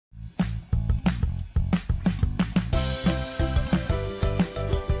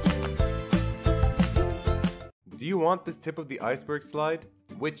you want this tip of the iceberg slide?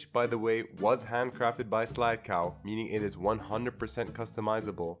 Which, by the way, was handcrafted by SlideCow, meaning it is 100%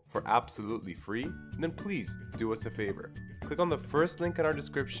 customizable for absolutely free? Then please do us a favor. Click on the first link in our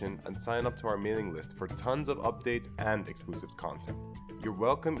description and sign up to our mailing list for tons of updates and exclusive content. Your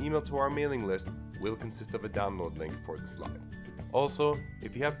welcome email to our mailing list will consist of a download link for the slide. Also,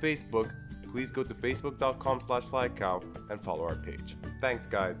 if you have Facebook, please go to facebook.com/SlideCow and follow our page. Thanks,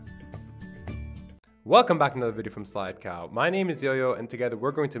 guys. Welcome back to another video from SlideCow. My name is Yo-Yo, and together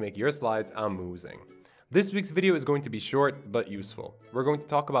we're going to make your slides amusing. This week's video is going to be short but useful. We're going to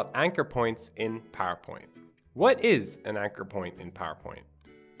talk about anchor points in PowerPoint. What is an anchor point in PowerPoint?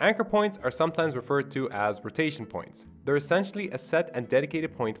 Anchor points are sometimes referred to as rotation points. They're essentially a set and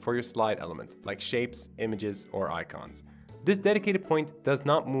dedicated point for your slide element, like shapes, images, or icons. This dedicated point does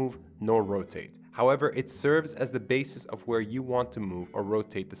not move nor rotate. However, it serves as the basis of where you want to move or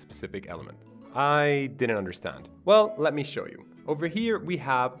rotate the specific element. I didn't understand. Well, let me show you. Over here we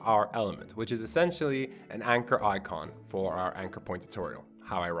have our element, which is essentially an anchor icon for our anchor point tutorial.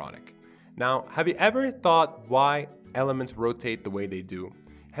 How ironic. Now, have you ever thought why elements rotate the way they do?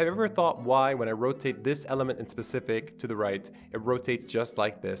 Have you ever thought why when I rotate this element in specific to the right, it rotates just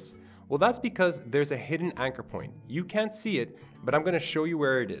like this? Well, that's because there's a hidden anchor point. You can't see it, but I'm going to show you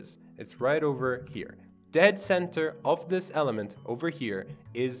where it is. It's right over here. Dead center of this element over here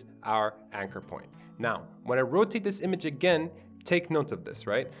is our anchor point. Now, when I rotate this image again, take note of this,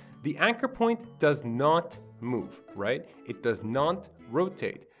 right? The anchor point does not move, right? It does not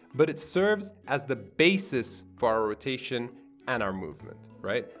rotate, but it serves as the basis for our rotation and our movement,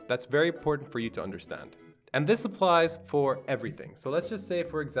 right? That's very important for you to understand. And this applies for everything. So let's just say,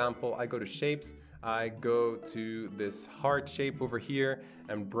 for example, I go to shapes, I go to this heart shape over here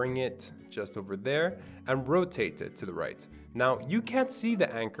and bring it just over there and rotate it to the right. Now, you can't see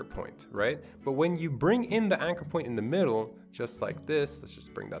the anchor point, right? But when you bring in the anchor point in the middle, just like this, let's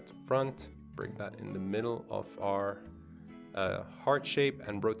just bring that to front, bring that in the middle of our heart shape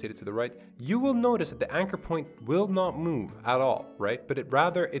and rotate it to the right, you will notice that the anchor point will not move at all, right? But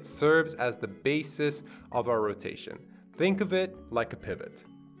it serves as the basis of our rotation. Think of it like a pivot.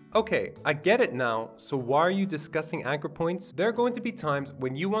 Okay, I get it now, so why are you discussing anchor points? There are going to be times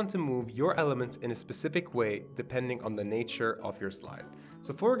when you want to move your elements in a specific way depending on the nature of your slide.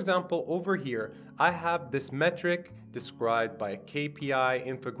 So for example, over here, I have this metric described by a KPI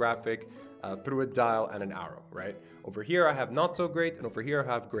infographic through a dial and an arrow, right? Over here I have not so great, and over here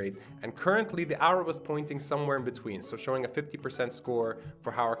I have great. And currently the arrow was pointing somewhere in between, so showing a 50% score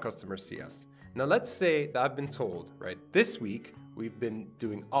for how our customers see us. Now let's say that I've been told, right, this week, we've been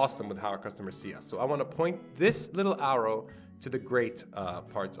doing awesome with how our customers see us. So I want to point this little arrow to the great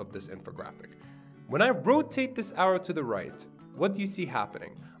parts of this infographic. When I rotate this arrow to the right, what do you see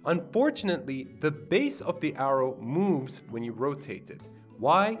happening? Unfortunately, the base of the arrow moves when you rotate it.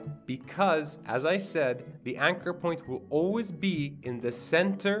 Why? Because, as I said, the anchor point will always be in the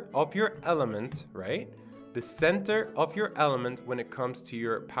center of your element, right? The center of your element when it comes to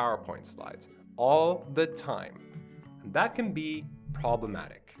your PowerPoint slides, all the time. And that can be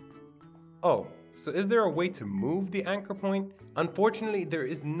problematic. Oh, so is there a way to move the anchor point? Unfortunately, there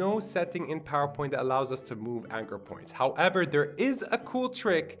is no setting in PowerPoint that allows us to move anchor points. However, there is a cool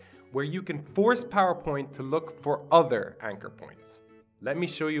trick where you can force PowerPoint to look for other anchor points. Let me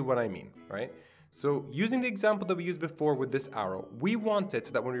show you what I mean, right? So using the example that we used before with this arrow, we want it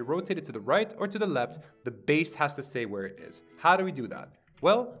so that when we rotate it to the right or to the left, the base has to stay where it is. How do we do that?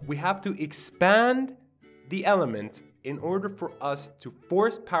 Well, we have to expand the element in order for us to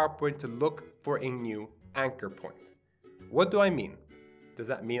force PowerPoint to look for a new anchor point. What do I mean? Does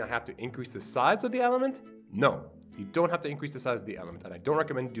that mean I have to increase the size of the element? No, you don't have to increase the size of the element, and I don't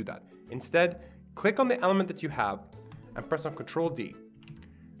recommend you do that. Instead, click on the element that you have and press on Control D.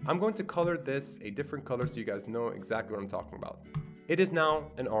 I'm going to color this a different color so you guys know exactly what I'm talking about. It is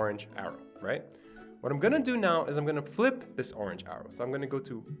now an orange arrow, right? What I'm gonna do now is I'm gonna flip this orange arrow. So I'm gonna go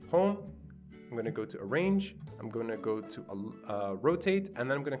to Home, I'm going to go to Arrange, I'm going to go to Rotate,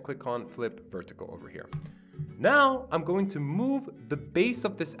 and then I'm going to click on Flip Vertical over here. Now I'm going to move the base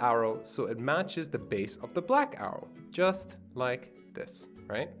of this arrow so it matches the base of the black arrow, just like this,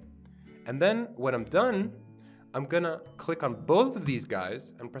 right? And then when I'm done, I'm going to click on both of these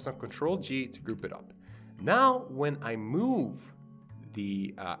guys and press on Control G to group it up. Now when I move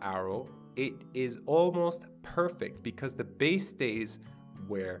the arrow, it is almost perfect because the base stays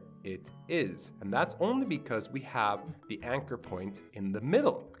where it is. And that's only because we have the anchor point in the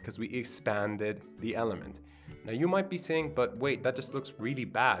middle, because we expanded the element. Now you might be saying, but wait, that just looks really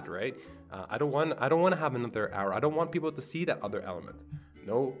bad, right? I don't want to have another arrow. I don't want people to see that other element.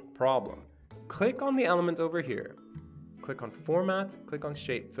 No problem. click on the element over here, click on Format, click on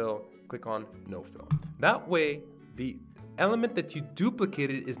Shape Fill, click on No Fill. That way, the element that you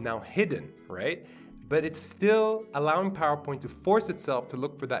duplicated is now hidden, right? But it's still allowing PowerPoint to force itself to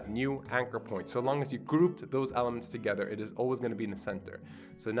look for that new anchor point. So long as you grouped those elements together, it is always going to be in the center.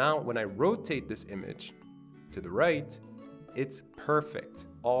 So now when I rotate this image to the right, it's perfect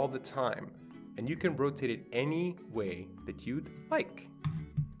all the time. And you can rotate it any way that you'd like.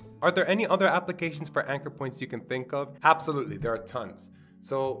 Are there any other applications for anchor points you can think of? Absolutely, there are tons.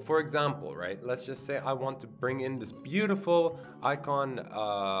 So for example, right, let's just say I want to bring in this beautiful icon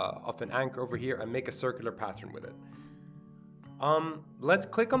of an anchor over here and make a circular pattern with it. Let's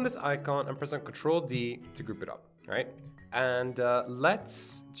click on this icon and press on Control D to group it up, right? And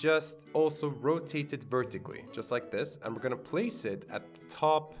let's just also rotate it vertically, just like this. And we're gonna place it at the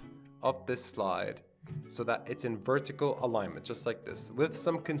top of this slide so that it's in vertical alignment, just like this, with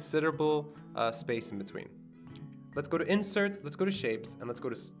some considerable space in between. Let's go to Insert, let's go to Shapes, and let's go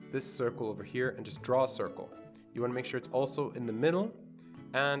to this circle over here and just draw a circle. You want to make sure it's also in the middle,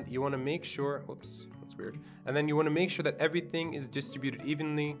 and you want to make sure, whoops, that's weird. And then you want to make sure that everything is distributed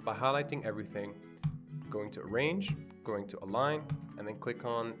evenly by highlighting everything, going to Arrange, going to Align, and then click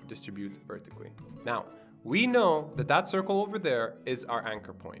on Distribute Vertically. Now, we know that that circle over there is our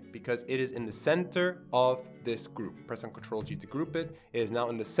anchor point because it is in the center of this group. Press on Control G to group it. It is now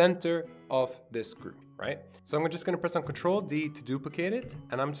in the center of this group, right? So I'm just gonna press on Control D to duplicate it,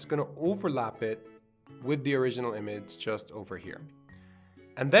 and I'm just gonna overlap it with the original image just over here.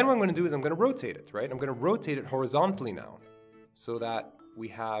 And then what I'm gonna do is I'm gonna rotate it, right? I'm gonna rotate it horizontally now so that we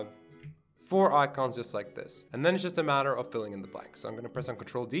have 4 icons just like this. And then it's just a matter of filling in the blanks. So I'm gonna press on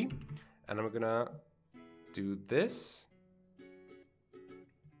Control D, and I'm gonna do this,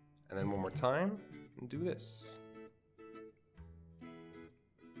 and then one more time, and do this.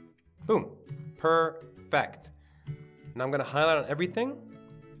 Boom, perfect. Now I'm gonna highlight on everything,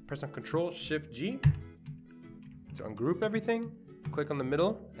 press on Control Shift G to ungroup everything, click on the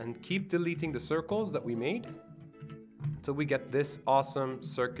middle, and keep deleting the circles that we made until we get this awesome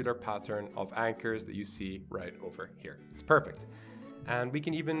circular pattern of anchors that you see right over here. It's perfect. And we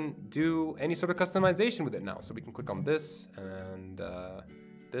can even do any sort of customization with it now. So we can click on this and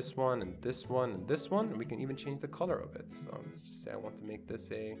this one and this one and this one, and we can even change the color of it. So let's just say I want to make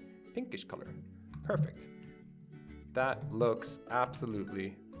this a pinkish color. Perfect. That looks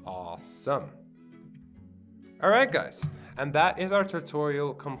absolutely awesome. All right, guys, and that is our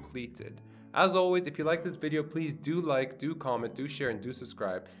tutorial completed. As always, if you like this video, please do like, do comment, do share, and do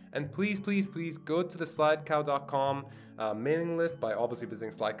subscribe. And please, please, please go to the slidecow.com mailing list by obviously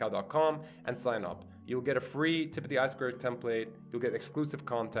visiting slidecow.com and sign up. You'll get a free tip of the iceberg template. You'll get exclusive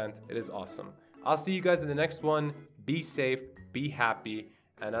content. It is awesome. I'll see you guys in the next one. Be safe, be happy,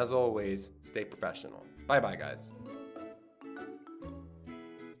 and as always, stay professional. Bye-bye, guys.